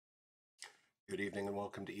Good evening and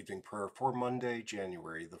welcome to evening prayer for Monday,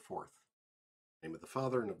 January the 4th. In the name of the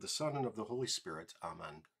Father, and of the Son, and of the Holy Spirit.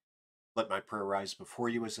 Amen. Let my prayer rise before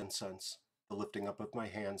you as incense. The lifting up of my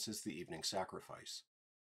hands is the evening sacrifice.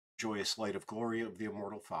 Joyous light of glory of the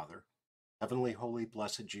immortal Father, heavenly, holy,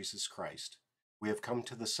 blessed Jesus Christ, we have come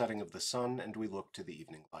to the setting of the sun, and we look to the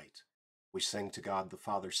evening light. We sing to God the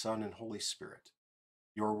Father, Son, and Holy Spirit.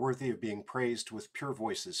 You are worthy of being praised with pure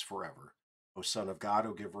voices forever. O Son of God,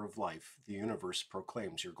 O Giver of life, the universe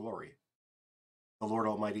proclaims your glory. The Lord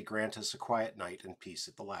Almighty grant us a quiet night and peace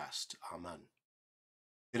at the last. Amen.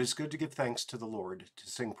 It is good to give thanks to the Lord, to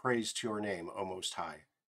sing praise to your name, O Most High,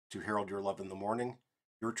 to herald your love in the morning,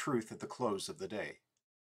 your truth at the close of the day.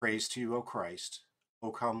 Praise to you, O Christ.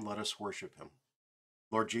 O come, let us worship him.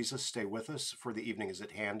 Lord Jesus, stay with us, for the evening is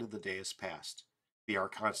at hand and the day is past. Be our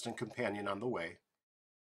constant companion on the way.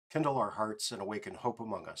 Kindle our hearts and awaken hope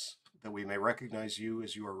among us, that we may recognize you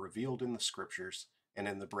as you are revealed in the Scriptures and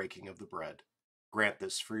in the breaking of the bread. Grant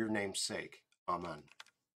this for your name's sake. Amen.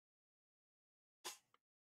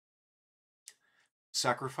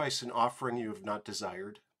 Sacrifice and offering you have not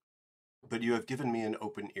desired, but you have given me an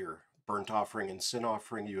open ear. Burnt offering and sin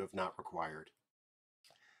offering you have not required.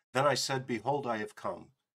 Then I said, Behold, I have come.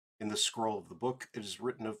 In the scroll of the book it is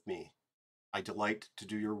written of me. I delight to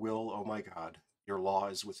do your will, O my God. Your law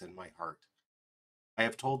is within my heart. I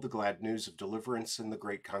have told the glad news of deliverance in the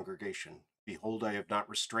great congregation. Behold, I have not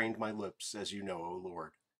restrained my lips, as you know, O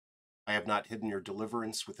Lord. I have not hidden your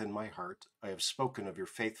deliverance within my heart. I have spoken of your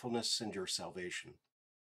faithfulness and your salvation.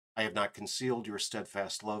 I have not concealed your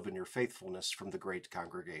steadfast love and your faithfulness from the great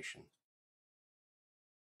congregation.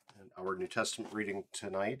 And our New Testament reading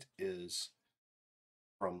tonight is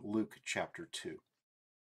from Luke chapter 2.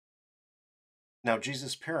 Now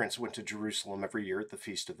Jesus' parents went to Jerusalem every year at the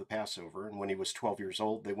feast of the Passover, and when he was 12 years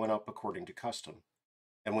old, they went up according to custom.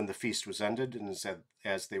 And when the feast was ended, and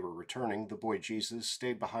as they were returning, the boy Jesus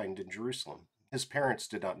stayed behind in Jerusalem. His parents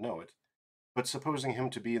did not know it, but supposing him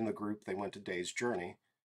to be in the group, they went a day's journey.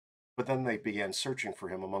 But then they began searching for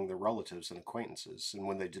him among their relatives and acquaintances, and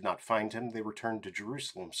when they did not find him, they returned to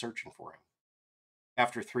Jerusalem searching for him.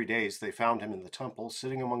 After 3 days, they found him in the temple,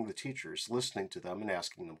 sitting among the teachers, listening to them and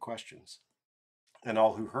asking them questions. And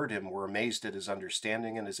all who heard him were amazed at his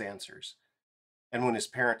understanding and his answers. And when his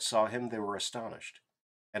parents saw him, they were astonished.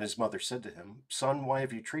 And his mother said to him, Son, why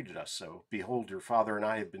have you treated us so? Behold, your father and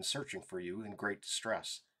I have been searching for you in great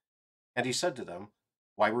distress. And he said to them,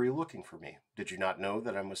 Why were you looking for me? Did you not know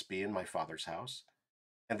that I must be in my father's house?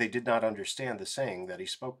 And they did not understand the saying that he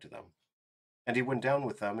spoke to them. And he went down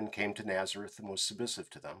with them and came to Nazareth and was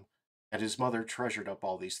submissive to them. And his mother treasured up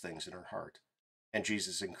all these things in her heart. And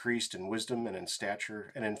Jesus increased in wisdom and in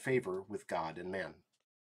stature and in favor with God and man.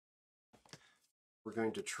 We're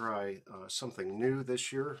going to try something new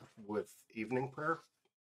this year with evening prayer.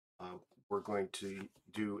 We're going to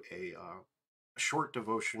do a short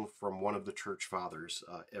devotion from one of the church fathers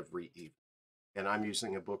every evening. And I'm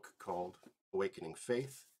using a book called Awakening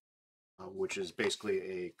Faith, which is basically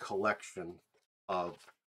a collection of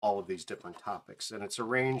all of these different topics. And it's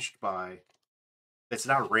arranged by, it's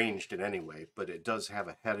not arranged in any way, but it does have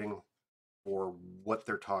a heading for what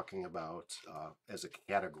they're talking about as a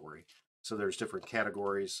category. So there's different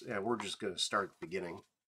categories, and we're just going to start at the beginning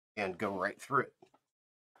and go right through it.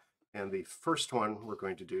 And the first one we're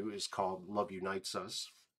going to do is called Love Unites Us,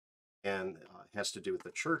 and has to do with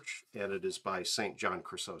the church, and it is by St. John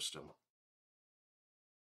Chrysostom.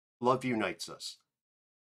 Love unites us.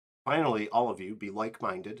 Finally, all of you, be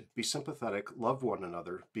like-minded, be sympathetic, love one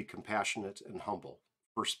another, be compassionate and humble.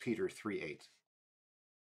 1 Peter 3:8.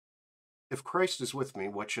 If Christ is with me,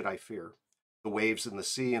 what should I fear? The waves in the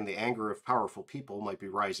sea and the anger of powerful people might be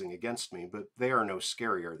rising against me, but they are no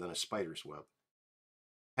scarier than a spider's web.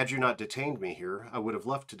 Had you not detained me here, I would have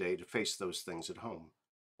left today to face those things at home.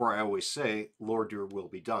 For I always say, Lord, your will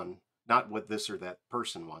be done, not what this or that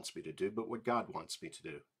person wants me to do, but what God wants me to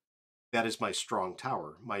do. That is my strong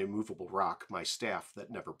tower, my immovable rock, my staff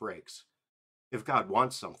that never breaks. If God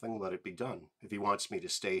wants something, let it be done. If he wants me to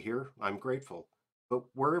stay here, I'm grateful. But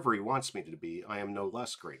wherever he wants me to be, I am no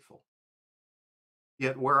less grateful.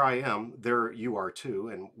 Yet where I am, there you are too,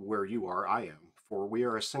 and where you are, I am. For we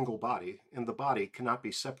are a single body, and the body cannot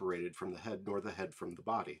be separated from the head, nor the head from the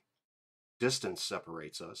body. Distance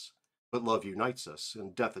separates us, but love unites us,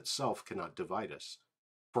 and death itself cannot divide us.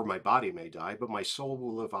 For my body may die, but my soul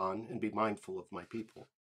will live on and be mindful of my people.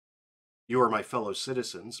 You are my fellow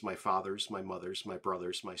citizens, my fathers, my mothers, my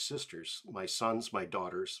brothers, my sisters, my sons, my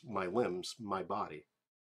daughters, my limbs, my body.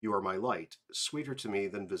 You are my light, sweeter to me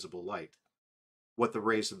than visible light. What the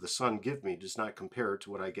rays of the sun give me does not compare to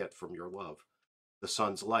what I get from your love. The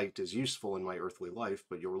sun's light is useful in my earthly life,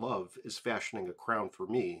 but your love is fashioning a crown for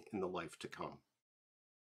me in the life to come.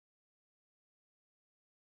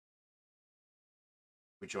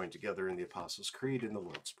 We join together in the Apostles' Creed and the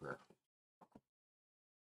Lord's Prayer.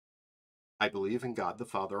 I believe in God the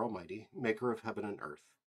Father Almighty, maker of heaven and earth,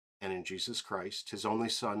 and in Jesus Christ, his only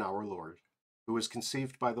Son, our Lord, who was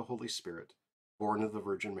conceived by the Holy Spirit, born of the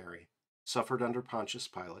Virgin Mary, suffered under Pontius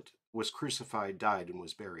Pilate, was crucified, died, and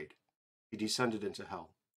was buried. He descended into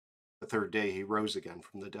hell. The third day he rose again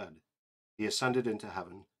from the dead. He ascended into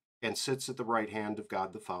heaven, and sits at the right hand of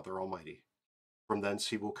God the Father Almighty. From thence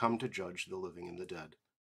he will come to judge the living and the dead.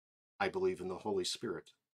 I believe in the Holy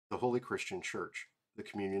Spirit, the holy Christian Church, the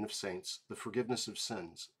communion of saints, the forgiveness of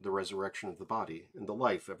sins, the resurrection of the body, and the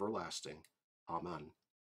life everlasting. Amen.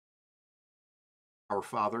 Our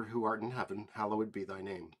Father, who art in heaven, hallowed be thy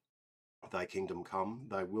name. Thy kingdom come,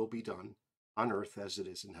 thy will be done, on earth as it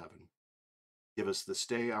is in heaven. Give us this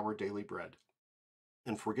day our daily bread,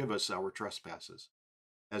 and forgive us our trespasses,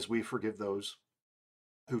 as we forgive those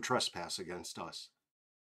who trespass against us.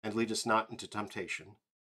 And lead us not into temptation,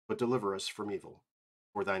 but deliver us from evil.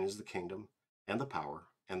 For thine is the kingdom, and the power,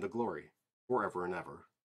 and the glory, forever and ever.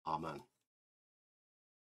 Amen.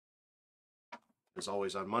 As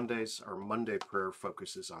always on Mondays, our Monday prayer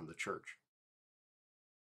focuses on the church.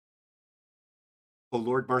 O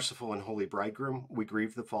Lord, merciful and holy bridegroom, we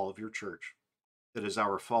grieve the fall of your church. It is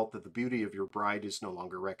our fault that the beauty of your bride is no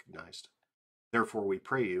longer recognized. Therefore we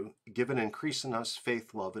pray you, give and increase in us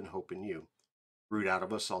faith, love, and hope in you. Root out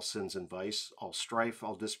of us all sins and vice, all strife,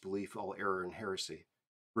 all disbelief, all error and heresy.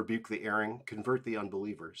 Rebuke the erring, convert the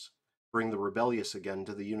unbelievers. Bring the rebellious again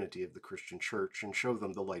to the unity of the Christian church, and show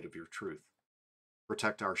them the light of your truth.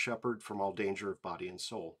 Protect our shepherd from all danger of body and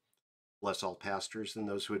soul. Bless all pastors and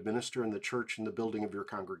those who administer in the church and the building of your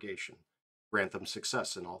congregation. Grant them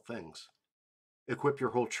success in all things. Equip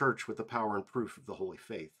your whole church with the power and proof of the holy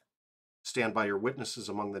faith. Stand by your witnesses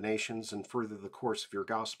among the nations and further the course of your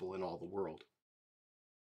gospel in all the world.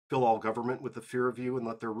 Fill all government with the fear of you, and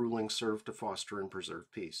let their ruling serve to foster and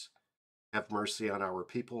preserve peace. Have mercy on our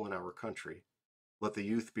people and our country. Let the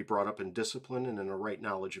youth be brought up in discipline and in a right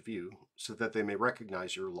knowledge of you, so that they may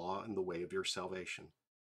recognize your law and the way of your salvation.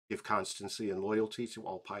 Give constancy and loyalty to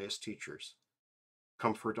all pious teachers.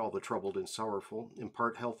 Comfort all the troubled and sorrowful.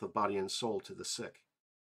 Impart health of body and soul to the sick.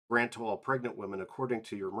 Grant to all pregnant women, according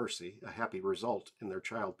to your mercy, a happy result in their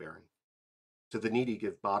childbearing. To the needy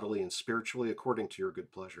give bodily and spiritually according to your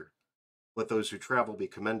good pleasure. Let those who travel be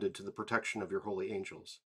commended to the protection of your holy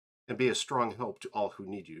angels, and be a strong help to all who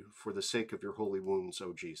need you, for the sake of your holy wounds,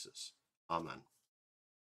 O Jesus. Amen.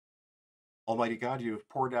 Almighty God, you have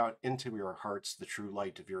poured out into your hearts the true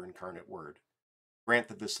light of your incarnate word. Grant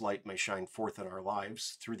that this light may shine forth in our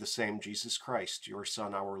lives through the same Jesus Christ, your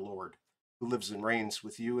Son, our Lord, who lives and reigns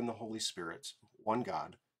with you in the Holy Spirit, one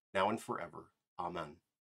God, now and forever. Amen.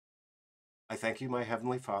 I thank you, my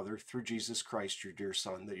heavenly Father, through Jesus Christ, your dear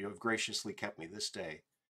Son, that you have graciously kept me this day,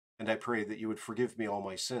 and I pray that you would forgive me all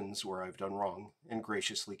my sins where I have done wrong, and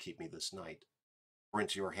graciously keep me this night. For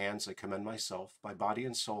into your hands I commend myself, my body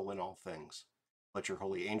and soul in all things. Let your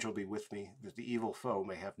holy angel be with me, that the evil foe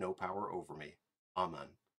may have no power over me. Amen.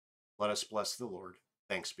 Let us bless the Lord.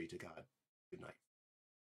 Thanks be to God. Good night.